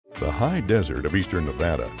The high desert of eastern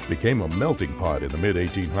Nevada became a melting pot in the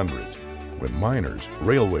mid-1800s when miners,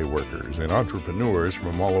 railway workers, and entrepreneurs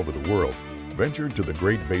from all over the world ventured to the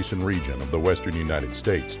Great Basin region of the western United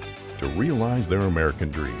States to realize their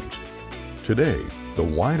American dreams. Today, the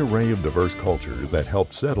wide array of diverse cultures that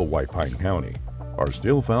helped settle White Pine County are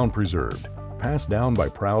still found preserved, passed down by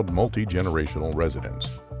proud multi-generational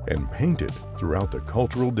residents, and painted throughout the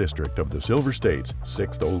cultural district of the Silver State's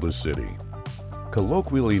sixth oldest city.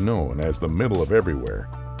 Colloquially known as the middle of everywhere,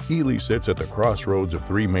 Ely sits at the crossroads of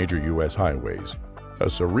three major U.S. highways, a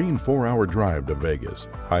serene 4-hour drive to Vegas,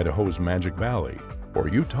 Idaho's Magic Valley, or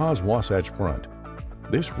Utah's Wasatch Front.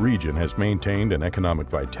 This region has maintained an economic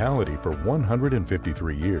vitality for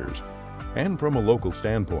 153 years, and from a local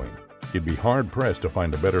standpoint, you'd be hard-pressed to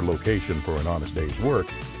find a better location for an honest day's work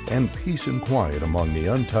and peace and quiet among the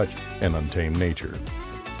untouched and untamed nature.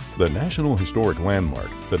 The National Historic Landmark,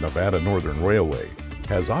 the Nevada Northern Railway,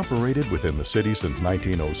 has operated within the city since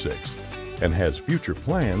 1906 and has future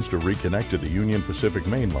plans to reconnect to the Union Pacific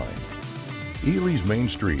Main Line. Ely's Main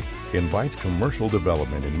Street invites commercial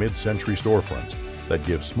development in mid-century storefronts that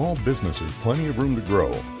give small businesses plenty of room to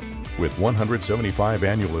grow. With 175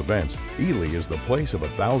 annual events, Ely is the place of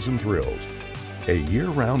 1,000 thrills, a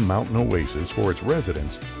year-round mountain oasis for its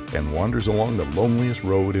residents, and wanders along the loneliest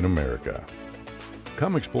road in America.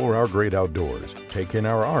 Come explore our great outdoors, take in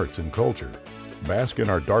our arts and culture, bask in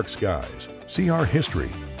our dark skies, see our history,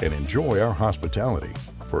 and enjoy our hospitality.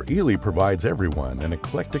 For Ely provides everyone an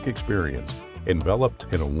eclectic experience,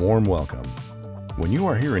 enveloped in a warm welcome. When you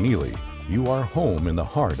are here in Ely, you are home in the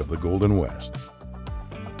heart of the Golden West.